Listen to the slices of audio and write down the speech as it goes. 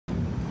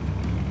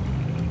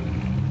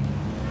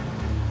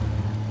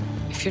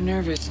If you're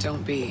nervous,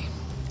 don't be.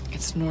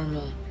 It's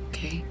normal,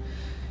 okay?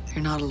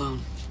 You're not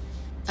alone.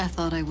 I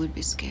thought I would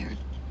be scared.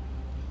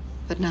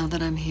 But now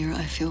that I'm here,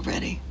 I feel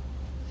ready.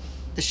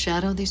 The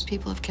shadow these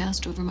people have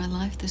cast over my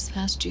life this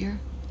past year,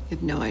 you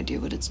have no idea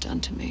what it's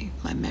done to me.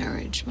 My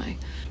marriage, my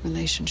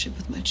relationship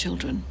with my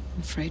children.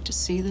 I'm afraid to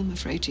see them,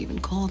 afraid to even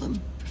call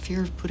them, for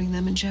fear of putting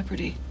them in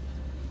jeopardy.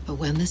 But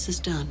when this is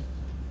done,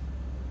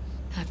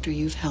 after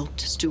you've helped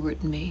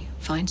Stuart and me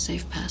find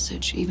safe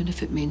passage, even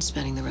if it means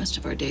spending the rest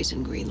of our days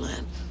in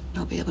Greenland,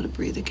 I'll be able to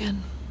breathe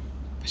again.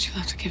 But you'll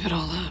have to give it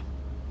all up.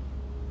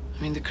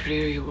 I mean, the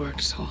career you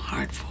worked so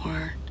hard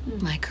for.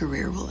 My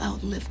career will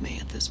outlive me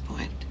at this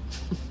point.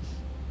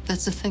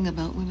 That's the thing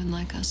about women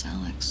like us,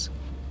 Alex.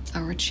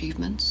 Our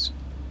achievements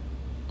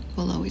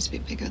will always be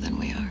bigger than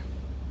we are.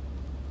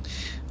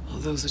 Well,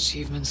 those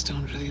achievements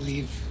don't really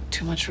leave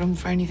too much room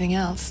for anything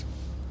else.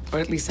 Or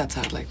at least that's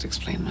how I'd like to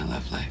explain my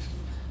love life.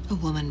 A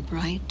woman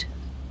bright,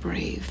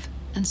 brave,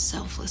 and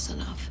selfless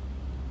enough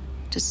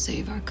to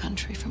save our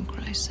country from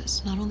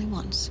crisis. Not only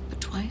once,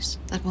 but twice.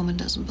 That woman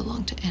doesn't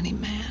belong to any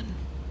man,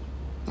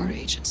 or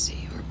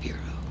agency, or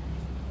bureau.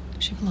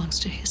 She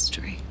belongs to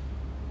history.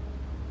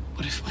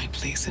 What if my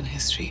place in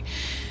history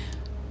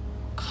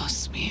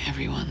costs me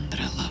everyone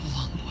that I love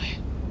along the way?